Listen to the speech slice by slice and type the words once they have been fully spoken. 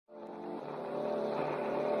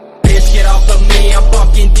I'm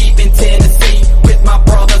fucking deep in Tennessee with my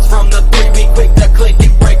brothers from the 3. We quick to click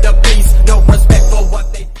and break the peace. No respect for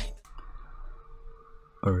what they think.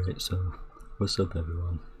 Alright, so what's up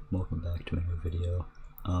everyone? Welcome back to a new video.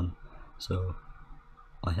 So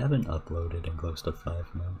I haven't uploaded in close to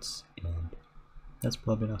 5 months, and that's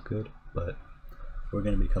probably not good, but we're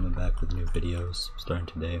going to be coming back with new videos starting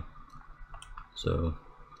today. So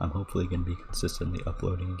I'm hopefully going to be consistently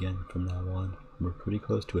uploading again from now on. We're pretty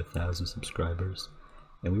close to 1,000 subscribers,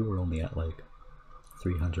 and we were only at like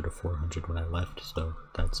 300 or 400 when I left, so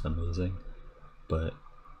that's amazing. But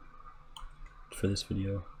for this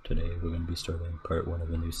video today, we're going to be starting part 1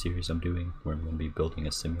 of a new series I'm doing, where I'm going to be building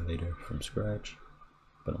a simulator from scratch,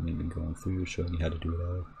 but I'm going to be going through showing you how to do it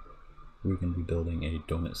all. We're going to be building a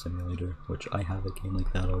donut simulator, which I have a game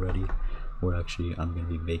like that already, where actually I'm going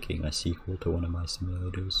to be making a sequel to one of my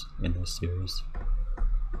simulators in this series.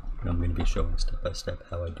 And I'm going to be showing step by step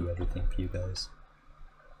how I do everything for you guys.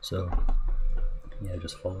 So yeah,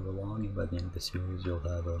 just follow along, and by the end of the series you'll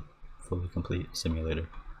have a fully complete simulator.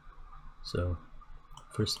 So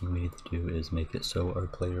first thing we need to do is make it so our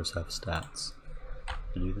players have stats.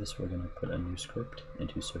 To do this, we're going to put a new script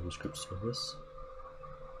into server script service.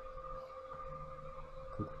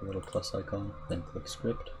 Click the little plus icon, then click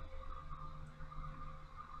script.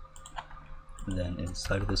 And then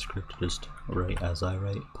inside of the script, just write as I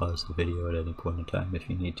write. Pause the video at any point in time if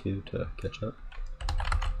you need to catch up.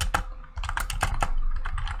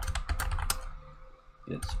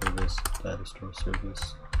 Get service, data store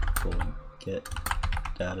service, get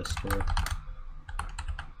data store,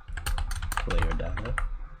 player data,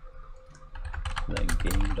 then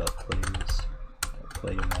game.players,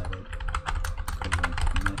 player added,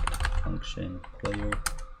 connect function player,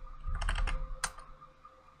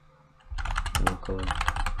 local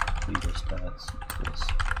leader stats equals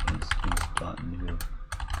instance.new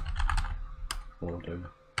folder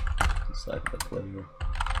inside the player,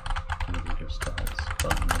 leader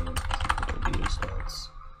stats.name is equal to leader stats,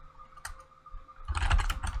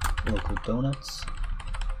 local donuts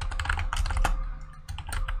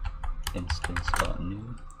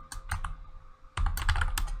instance.new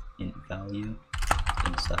int value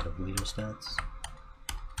inside of leader stats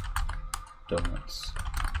donuts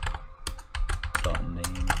dot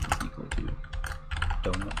name is equal to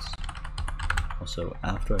donuts. Also,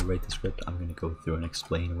 after I write the script, I'm going to go through and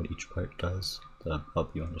explain what each part does to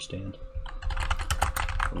help you understand.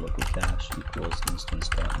 The local cache equals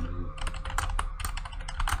instance.new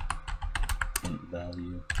int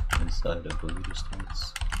value inside of the leader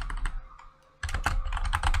stats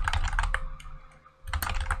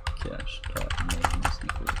cache.name is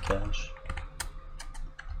equal to cache,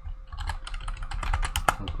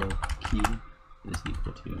 local key is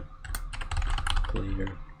equal to player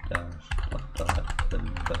dash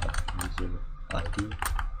user ID,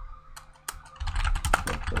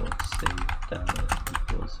 local save data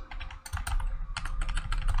equals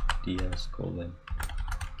ds colon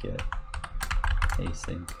get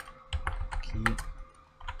async key,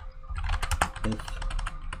 if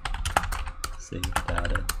save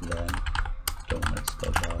data then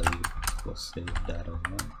donuts.value equals save data 1,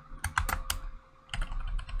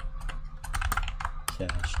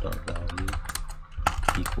 cache.value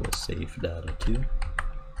equals save data 2,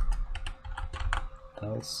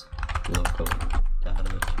 else local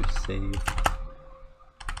data to save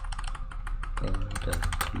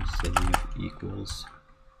equals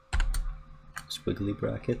squiggly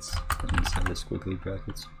brackets, and inside the squiggly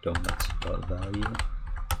brackets donuts.value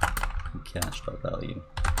and cache.value.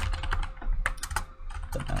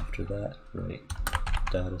 Then after that, write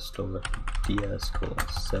data store ds colon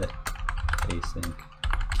set async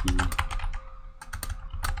key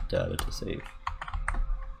data to save.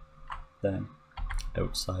 Then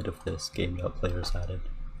outside of this game.players added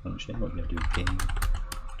function, we're going to do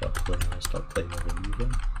game.players.player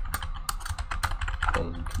removing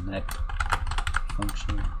colon connect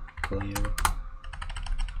function player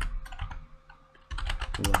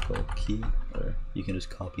local key, or you can just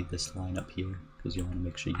copy this line up here because you want to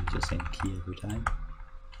make sure you use the same key every time.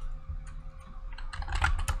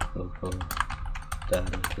 Local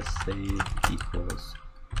data to save equals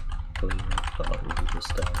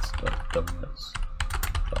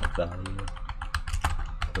player.leaderstats.donuts.value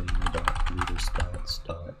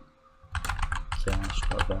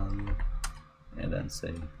player.leaderstats.cache.value, and then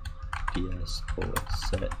say ds colon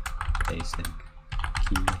set async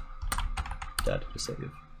key data to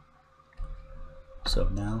save. So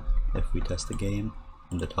now if we test the game,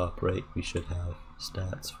 in the top right we should have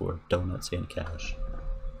stats for donuts and cache.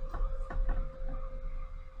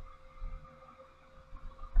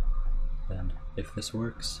 Then if this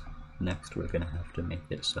works, Next, we're going to have to make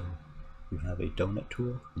it so you have a donut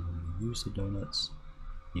tool, and when you use the donuts,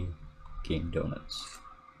 you gain donuts.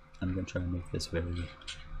 I'm going to try and make this very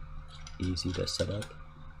easy to set up,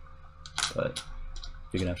 but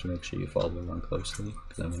you're going to have to make sure you follow along closely,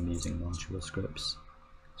 because I'm going to be using module scripts,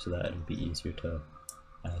 so that it'll be easier to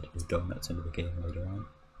add your donuts into the game later on.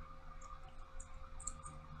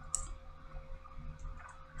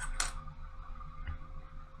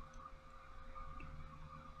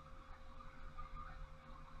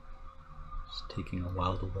 It's taking a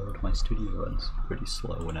while to load. My studio runs pretty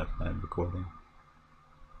slow whenever I'm recording.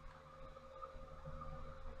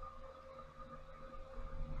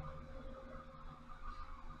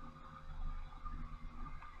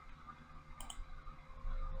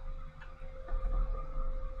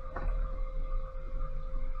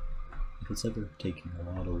 If it's ever taking a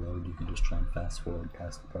while to load, you can just try and fast forward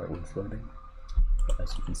past the part where it's loading. But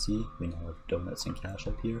as you can see, we now have donuts and cash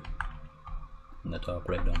up here in the top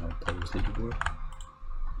right on our player's leaderboard.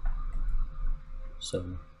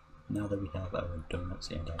 So now that we have our donuts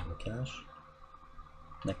and our cash,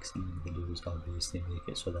 next thing we can do is obviously make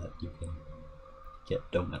it so that you can get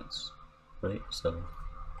donuts, right? So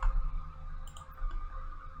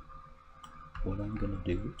what I'm gonna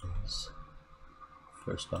do is,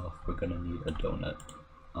 first off, we're gonna need a donut.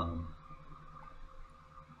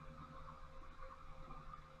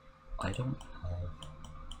 I don't have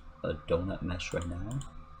a donut mesh right now,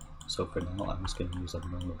 so for now I'm just gonna use a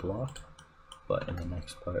normal block, but in the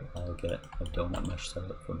next part I'll get a donut mesh set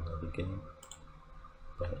up from another game.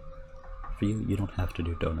 But for you, you don't have to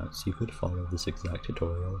do donuts. You could follow this exact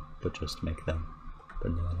tutorial, but just make them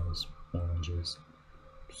bananas, oranges,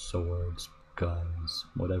 swords, guns,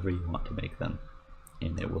 whatever you want to make them,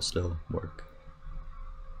 and it will still work.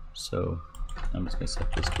 So I'm just going to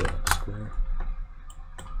set this to a square,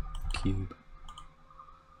 cube,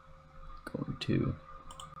 going to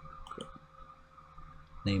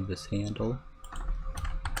name this handle,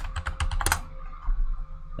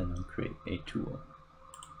 and then create a tool.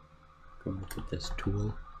 Going to put this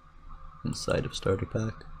tool inside of starter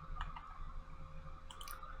pack.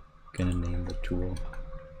 Gonna name the tool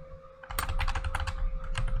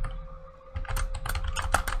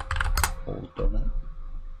old donut,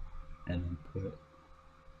 and then put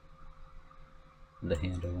the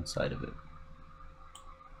handle inside of it.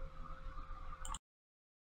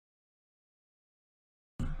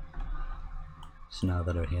 So now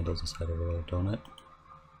that our handle's inside of our old donut,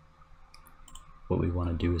 what we want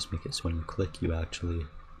to do is make it so when you click, you actually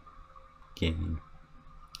gain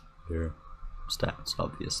your stats,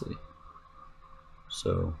 obviously.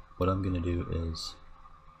 So what I'm gonna do is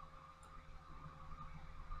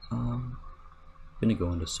I'm gonna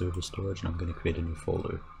go into server storage and I'm gonna create a new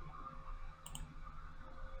folder.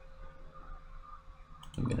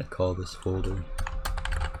 I'm gonna call this folder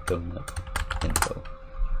donut info.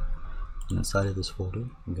 And inside of this folder,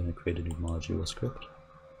 I'm gonna create a new module script.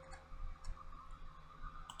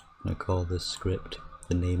 I'm gonna call this script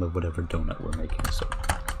the name of whatever donut we're making, so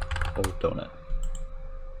old donut.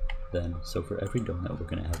 Then, so for every donut, we're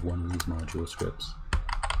gonna have one of these module scripts,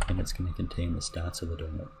 and it's gonna contain the stats of the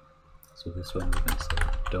donut. So this one, we're gonna say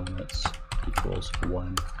donuts equals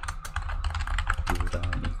 1,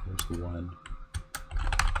 cooldown equals 1,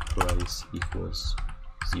 price equals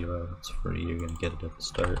 0. It's free, you're gonna get it at the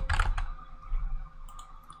start.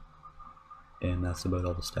 And that's about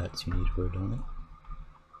all the stats you need for a donut.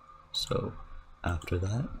 So after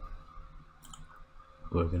that,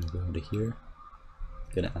 we're going to go into here,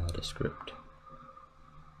 going to add a script,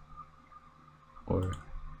 or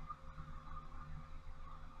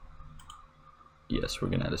yes, we're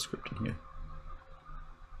going to add a script in here.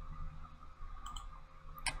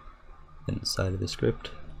 Then inside of the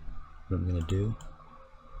script, what I'm going to do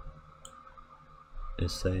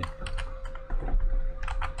is say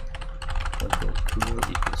local tool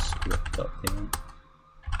equals script.parent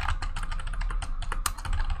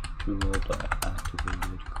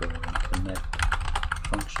tool.activated connect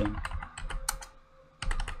function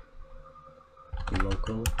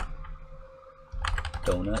local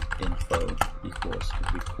donut info equals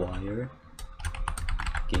require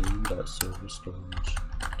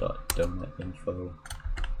game.serverstorage.donutinfo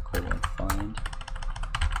find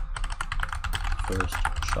first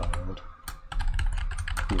child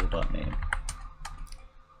tool.name,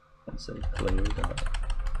 and say player dot,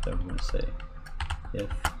 then we're going to say if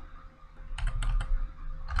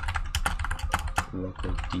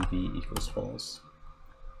local db equals false,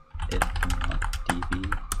 if not db,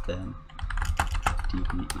 then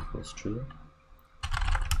db equals true.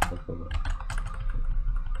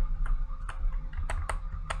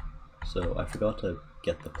 So I forgot to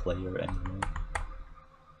get the player anyway.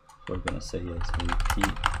 What we're gonna say is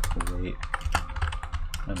repeat wait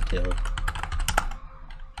until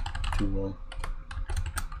tool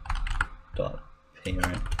dot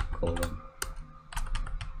parent colon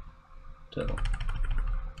till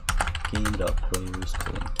game dot players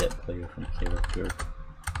colon get player from character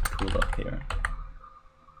tool dot parent.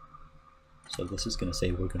 So this is gonna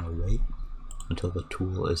say we're gonna wait until the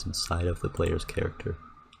tool is inside of the player's character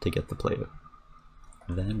to get the player.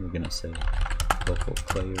 Then we're gonna say local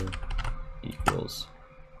player equals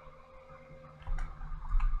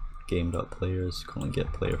game.players colon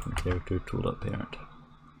get player from character tool.parent.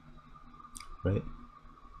 Right?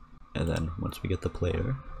 And then once we get the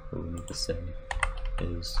player, what we need to say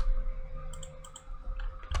is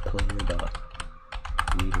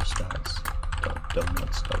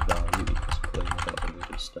player.leaderstats.donuts.value equals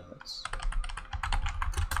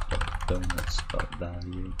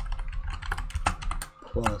player.leaderstats.donuts.value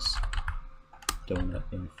plus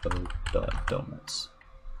donutinfo.donuts.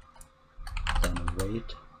 Then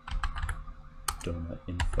await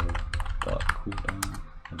donutinfo.cooldown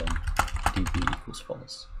and then db equals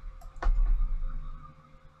false.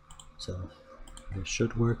 So this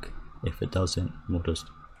should work. If it doesn't, we'll just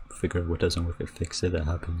figure out what doesn't work and fix it. That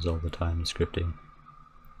happens all the time in scripting.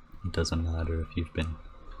 It doesn't matter if you've been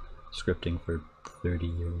scripting for 30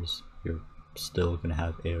 years, you're still going to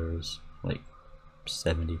have errors. Like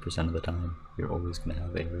 70% of the time, you're always going to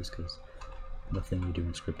have errors because nothing you do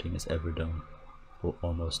in scripting is ever done, or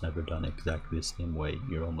almost never done exactly the same way.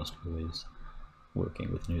 You're almost always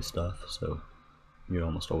working with new stuff, so you're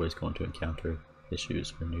almost always going to encounter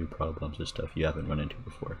issues or new problems or stuff you haven't run into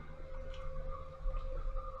before.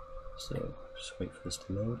 So just wait for this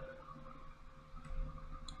to load.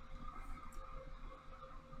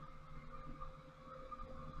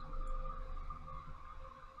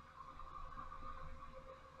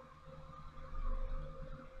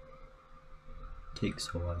 Takes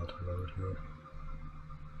a while to load here.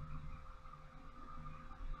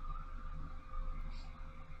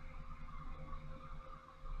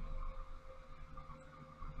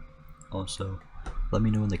 Also, let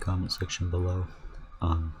me know in the comment section below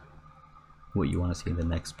what you want to see in the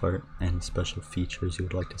next part, any special features you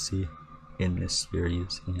would like to see in this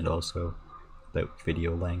series, and also about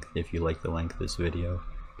video length, if you like the length of this video,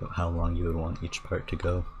 about how long you would want each part to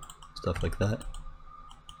go, stuff like that.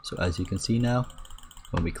 So as you can see now,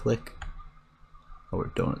 when we click,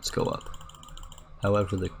 our donuts go up.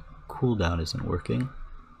 However, the cooldown isn't working,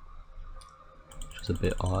 which is a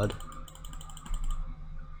bit odd.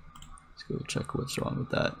 Let's go check what's wrong with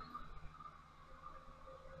that.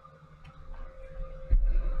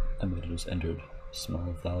 I might have just entered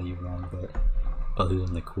small value wrong, but other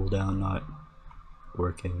than the cooldown not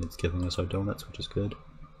working, it's giving us our donuts, which is good.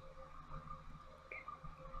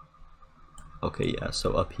 Okay, yeah,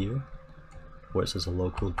 so up here, where it says a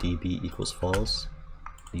local db equals false,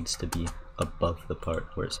 needs to be above the part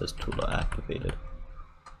where it says tool.activated.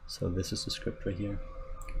 So this is the script right here.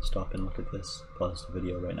 Stop and look at this. Pause the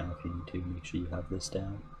video right now if you need to. Make sure you have this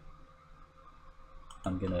down.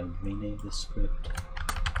 I'm gonna rename this script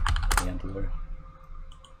handler.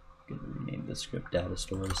 I'm gonna rename this script data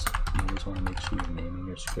stores. You always want to make sure you're naming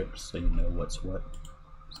your scripts so you know what's what,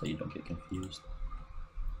 so you don't get confused.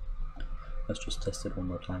 Let's just test it one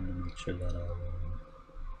more time to make sure that our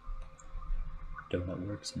donut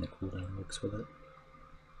works and the cooldown works with it.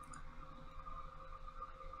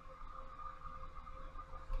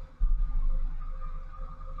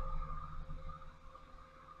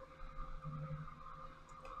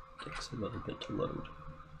 Takes a little bit to load.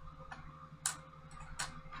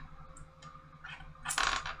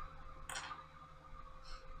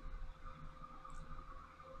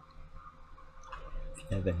 If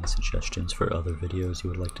you have any suggestions for other videos you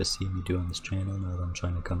would like to see me do on this channel now that I'm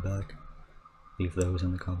trying to come back, leave those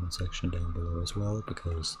in the comment section down below as well,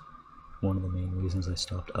 because one of the main reasons I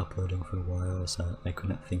stopped uploading for a while is that I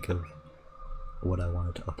couldn't think of what I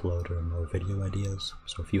wanted to upload or more video ideas.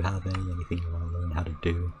 So if you have anything you want to learn how to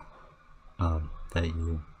do, that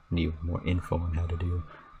you need more info on how to do,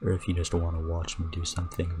 or if you just want to watch me do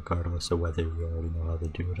something regardless of whether you already know how to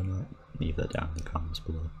do it or not, leave that down in the comments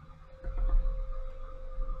below.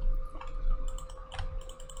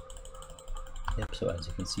 Yep, so as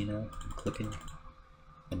you can see now, I'm clicking,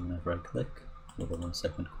 and whenever I click, with a 1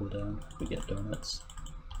 second cooldown, we get donuts,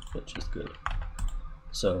 which is good.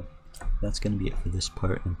 So that's going to be it for this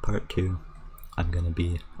part. In part 2, I'm going to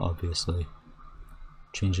be, obviously,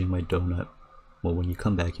 changing my donut. Well, when you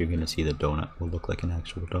come back, you're going to see the donut will look like an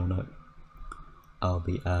actual donut. I'll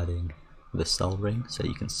be adding the sell ring so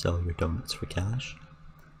you can sell your donuts for cash.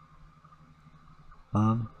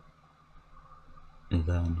 And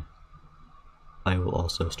then I will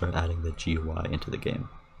also start adding the GUI into the game.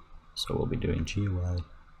 So we'll be doing GUI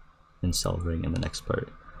and Cellring in the next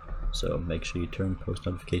part. So make sure you turn post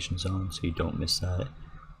notifications on so you don't miss that.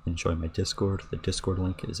 And join my Discord. The Discord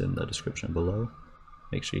link is in the description below.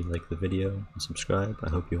 Make sure you like the video and subscribe. I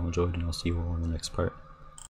hope you all enjoyed, and I'll see you all in the next part.